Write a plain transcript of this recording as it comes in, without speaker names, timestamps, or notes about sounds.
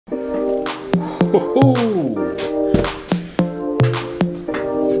What's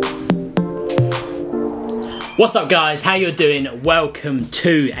up guys, how you doing? Welcome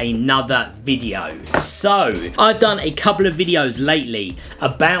to another video. So, I've done a couple of videos lately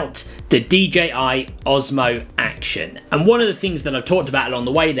about the DJI Osmo Action, and one of the things that I've talked about along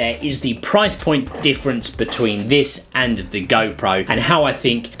the way there is the price point difference between this and the GoPro, and how I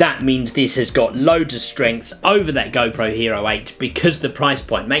think that means this has got loads of strengths over that GoPro Hero 8 because the price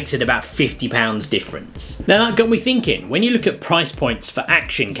point makes it about £50 difference. Now that got me thinking, when you look at price points for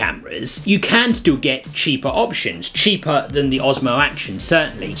action cameras, you can still get cheaper options, cheaper than the Osmo Action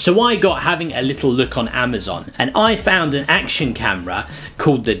certainly. So I got having a little look on Amazon, and I found an action camera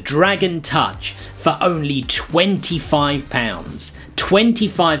called the Dragon Touch for only £25.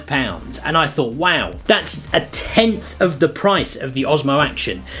 £25, and I thought, wow, that's a tenth of the price of the Osmo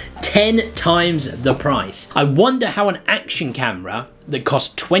Action, 10 times the price. I wonder how an action camera that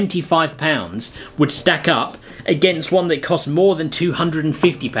costs £25 would stack up against one that costs more than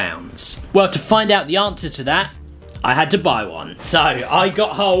 £250. Well, to find out the answer to that, I had to buy one. So I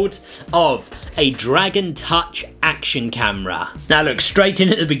got hold of a Dragon Touch action camera. Now look, straight in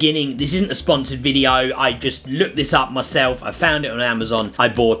at the beginning, this isn't a sponsored video. I just looked this up myself. I found it on Amazon. I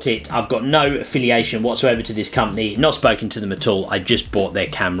bought it. I've got no affiliation whatsoever to this company. Not spoken to them at all. I just bought their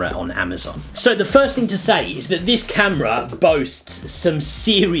camera on Amazon. So the first thing to say is that this camera boasts some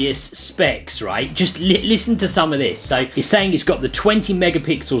serious specs, right? Just listen to some of this. So it's saying it's got the 20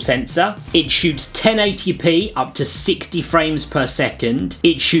 megapixel sensor. It shoots 1080p up to 60 frames per second.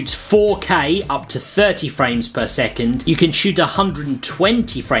 It shoots 4K up to 30 frames per second. You can shoot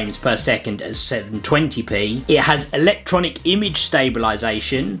 120 frames per second at 720p. It has electronic image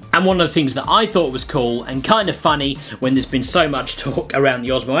stabilization, and one of the things that I thought was cool and kind of funny when there's been so much talk around the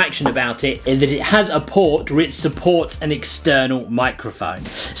Osmo Action about it, is that it has a port where it supports an external microphone.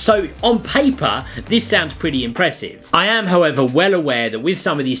 So on paper, this sounds pretty impressive. I am, however, well aware that with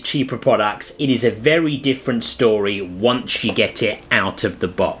some of these cheaper products, it is a very different story once you get it out of the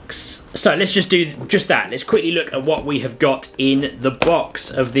box. So let's just do just that. Let's quickly look at what we have got in the box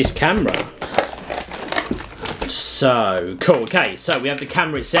of this camera. So, cool. Okay, so we have the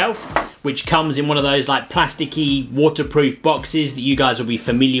camera itself, which comes in one of those like plasticky waterproof boxes that you guys will be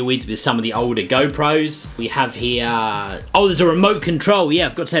familiar with some of the older GoPros. We have here, oh, there's a remote control. Yeah,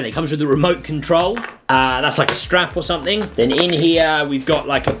 I've got to say that it comes with a remote control. That's like a strap or something. Then in here, we've got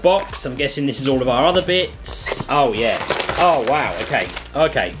like a box. I'm guessing this is all of our other bits. Oh yeah. Oh wow, okay,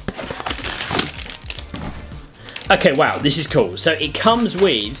 okay. Okay, wow, this is cool. So it comes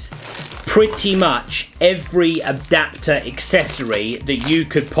with pretty much every adapter accessory that you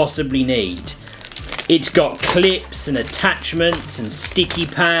could possibly need. It's got clips and attachments and sticky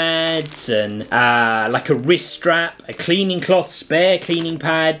pads and like a wrist strap, a cleaning cloth, spare cleaning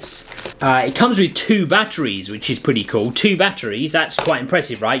pads. It comes with 2 batteries, which is pretty cool. 2 batteries, that's quite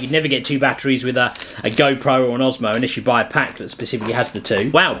impressive, right? You'd never get 2 batteries with a GoPro or an Osmo unless you buy a pack that specifically has the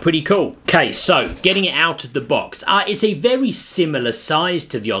 2. Wow, pretty cool. Okay, so getting it out of the box. It's a very similar size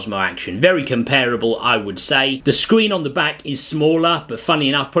to the Osmo Action. Very comparable, I would say. The screen on the back is smaller, but funny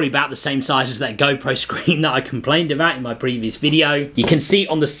enough, probably about the same size as that GoPro screen that I complained about in my previous video. You can see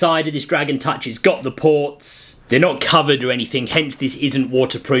on the side of this Dragon Touch, it's got the ports. They're not covered or anything, hence this isn't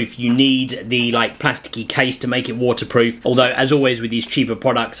waterproof. You need the like plasticky case to make it waterproof. Although, as always with these cheaper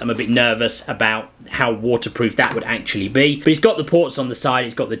products, I'm a bit nervous about how waterproof that would actually be. But it's got the ports on the side,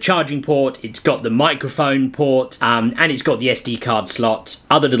 it's got the charging port, it's got the microphone port, and it's got the SD card slot,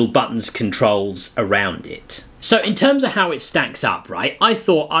 other little buttons, controls around it. So in terms of how it stacks up, right, I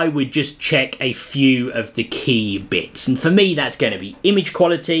thought I would just check a few of the key bits. And for me, that's going to be image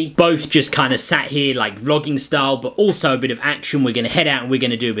quality, both just kind of sat here like vlogging style, but also a bit of action. We're going to head out and we're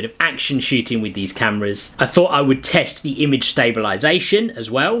going to do a bit of action shooting with these cameras. I thought I would test the image stabilization as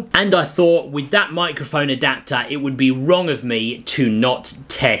well. And I thought with that microphone adapter, it would be wrong of me to not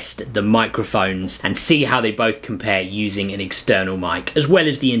test the microphones and see how they both compare using an external mic, as well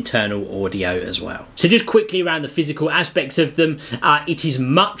as the internal audio as well. So just quickly around the physical aspects of them, it is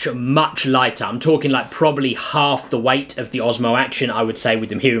much lighter. I'm talking like probably half the weight of the Osmo Action, I would say, with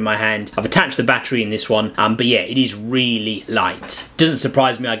them here in my hand. I've attached the battery in this one, but yeah, it is really light. Doesn't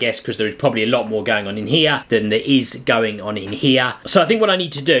surprise me, I guess, because there is probably a lot more going on in here than there is going on in here. So I think what I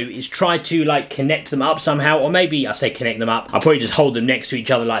need to do is try to like connect them up somehow, or maybe I say connect them up, I'll probably just hold them next to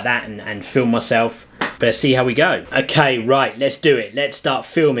each other like that and film myself. But let's see how we go. Okay, right, let's do it. Let's start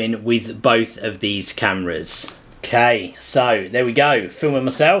filming with both of these cameras. Okay, so there we go. Filming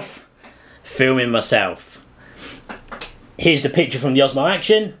myself. Here's the picture from the Osmo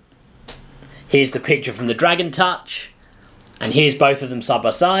Action. Here's the picture from the Dragon Touch. And here's both of them side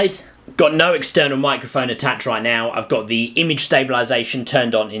by side. Got no external microphone attached right now. I've got the image stabilization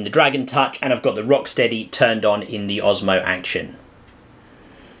turned on in the Dragon Touch, and I've got the Rocksteady turned on in the Osmo Action.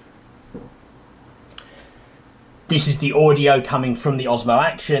 This is the audio coming from the Osmo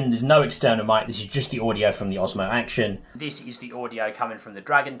Action. There's no external mic, this is just the audio from the Osmo Action. This is the audio coming from the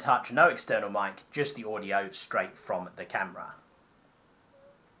Dragon Touch, no external mic, just the audio straight from the camera.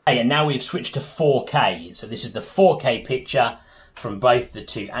 Okay, and now we've switched to 4K. So this is the 4K picture from both the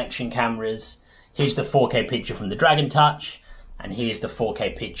two action cameras. Here's the 4K picture from the Dragon Touch, and here's the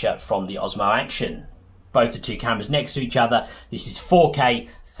 4K picture from the Osmo Action. Both the two cameras next to each other. This is 4K,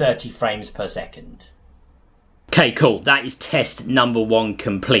 30 frames per second. Okay, cool. That is test number 1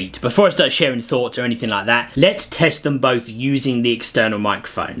 complete. Before I start sharing thoughts or anything like that, let's test them both using the external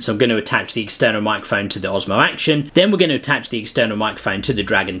microphone. So I'm going to attach the external microphone to the Osmo Action, then we're going to attach the external microphone to the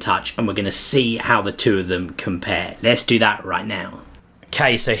Dragon Touch, and we're going to see how the two of them compare. Let's do that right now.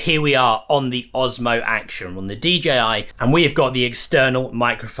 Okay, so here we are on the Osmo Action, on the DJI, and we have got the external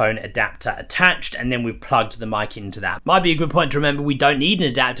microphone adapter attached, and then we've plugged the mic into that. Might be a good point to remember we don't need an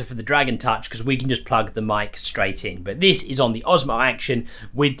adapter for the Dragon Touch because we can just plug the mic straight in. But this is on the Osmo Action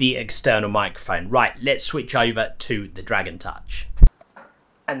with the external microphone. Right, let's switch over to the Dragon Touch.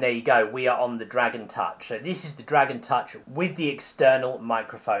 And there you go, we are on the Dragon Touch. So this is the Dragon Touch with the external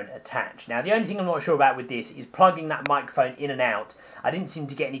microphone attached. Now the only thing I'm not sure about with this is plugging that microphone in and out. I didn't seem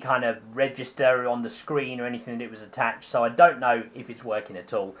to get any kind of register on the screen or anything that it was attached, so I don't know if it's working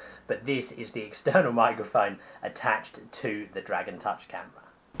at all. But this is the external microphone attached to the Dragon Touch camera.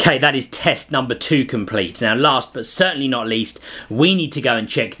 Okay, that is test number 2 complete. Now last but certainly not least, we need to go and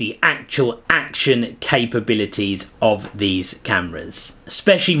check the actual action capabilities of these cameras.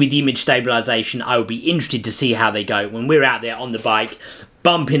 Especially with the image stabilization, I will be interested to see how they go when we're out there on the bike,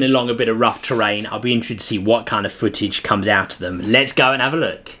 bumping along a bit of rough terrain. I'll be interested to see what kind of footage comes out of them. Let's go and have a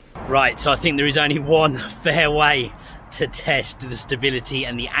look. Right, so I think there is only one fair way to test the stability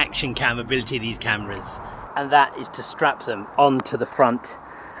and the action cam ability of these cameras. And that is to strap them onto the front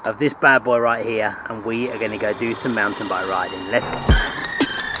of this bad boy right here, and we are going to go do some mountain bike riding. Let's go.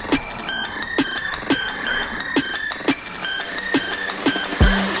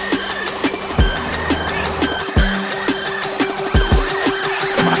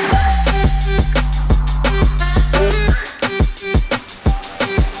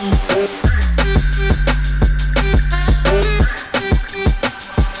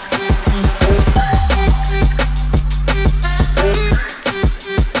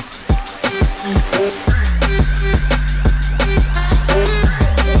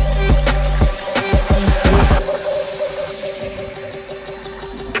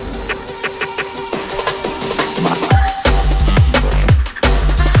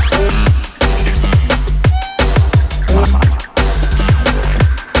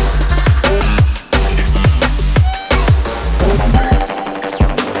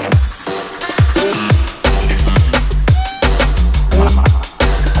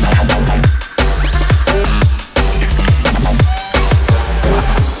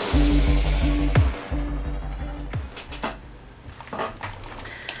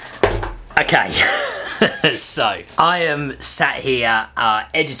 Okay, so I am sat here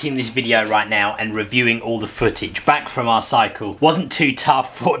editing this video right now and reviewing all the footage back from our cycle. Wasn't too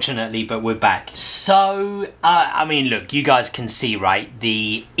tough, fortunately, but we're back. So, I mean, look, you guys can see, right,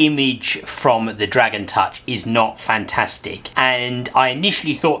 the image from the Dragon Touch is not fantastic. And I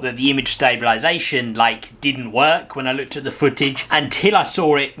initially thought that the image stabilization, like, didn't work when I looked at the footage until I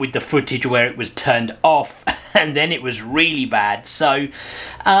saw it with the footage where it was turned off. And then it was really bad. So,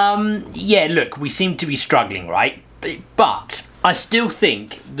 yeah, look, we seem to be struggling, right? But I still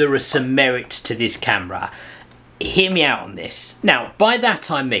think there are some merits to this camera. Hear me out on this. Now, by that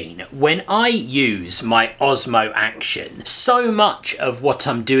I mean, when I use my Osmo Action, so much of what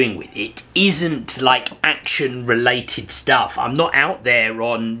I'm doing with it isn't like action related stuff. I'm not out there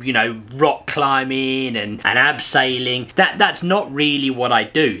on, you know, rock climbing and abseiling. That's not really what I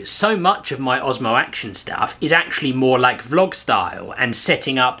do. So much of my Osmo Action stuff is actually more like vlog style and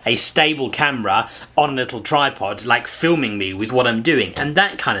setting up a stable camera on a little tripod, like filming me with what I'm doing and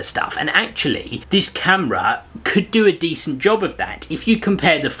that kind of stuff. And actually, this camera could do a decent job of that. If you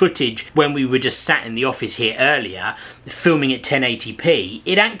compare the footage when we were just sat in the office here earlier, filming at 1080p,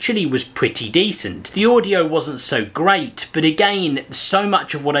 it actually was pretty decent. The audio wasn't so great, but again, so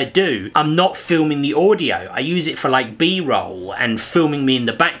much of what I do, I'm not filming the audio. I use it for like B-roll and filming me in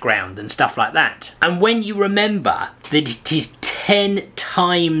the background and stuff like that. And when you remember that it is 10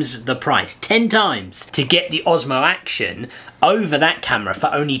 times the price, 10 times, to get the Osmo Action over that camera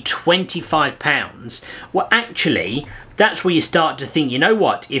for only £25, well, actually, That's where you start to think, you know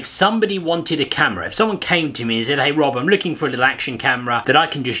what, if somebody wanted a camera, if someone came to me and said, hey Rob, I'm looking for a little action camera that I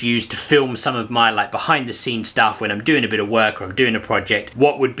can just use to film some of my like behind the scenes stuff when I'm doing a bit of work or I'm doing a project,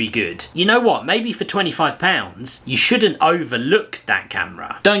 what would be good? You know what, maybe for £25, you shouldn't overlook that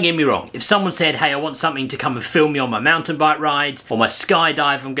camera. Don't get me wrong, if someone said, hey, I want something to come and film me on my mountain bike rides or my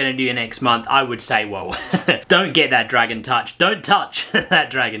skydive I'm going to do next month, I would say, well, don't get that Dragon Touch. Don't touch that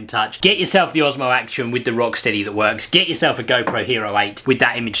Dragon Touch. Get yourself the Osmo Action with the Rocksteady that works. Get yourself a GoPro Hero 8 with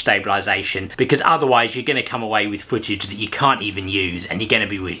that image stabilization, because otherwise you're going to come away with footage that you can't even use and you're going to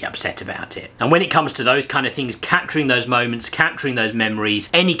be really upset about it. And when it comes to those kind of things, capturing those moments, capturing those memories,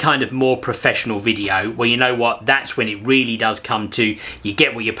 any kind of more professional video, well, you know what, that's when it really does come to you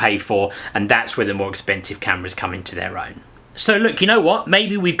get what you pay for, and that's where the more expensive cameras come into their own. So look, you know what,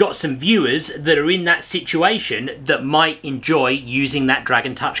 maybe we've got some viewers that are in that situation that might enjoy using that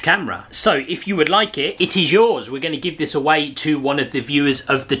Dragon Touch camera. So if you would like it, it is yours. We're going to give this away to one of the viewers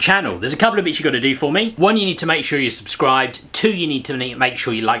of the channel. There's a couple of bits you've got to do for me. One, you need to make sure you're subscribed. Two, you need to make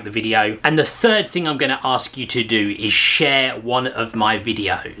sure you like the video. And the third thing I'm going to ask you to do is share one of my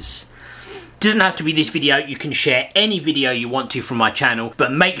videos. Doesn't have to be this video, you can share any video you want to from my channel,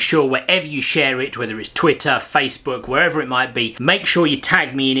 but make sure wherever you share it, whether it's Twitter, Facebook, wherever it might be, make sure you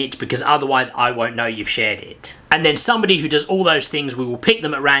tag me in it, because otherwise I won't know you've shared it. And then somebody who does all those things, we will pick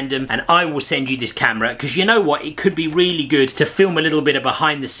them at random and I will send you this camera, because you know what, it could be really good to film a little bit of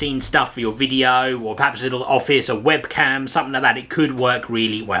behind the scenes stuff for your video, or perhaps a little office, a webcam, something like that. It could work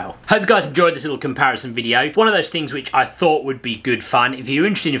really well. Hope you guys enjoyed this little comparison video. One of those things which I thought would be good fun. If you're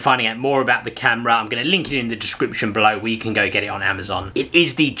interested in finding out more about the camera, I'm going to link it in the description below where you can go get it on Amazon. It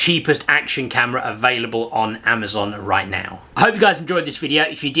is the cheapest action camera available on Amazon right now. I hope you guys enjoyed this video.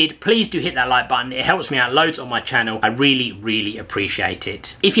 If you did, please do hit that like button. It helps me out loads on my channel. I really, really appreciate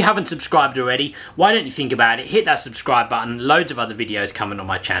it. If you haven't subscribed already, why don't you think about it? Hit that subscribe button. Loads of other videos coming on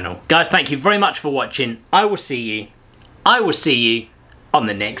my channel. Guys, thank you very much for watching. I will see you on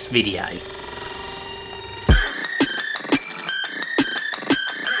the next video.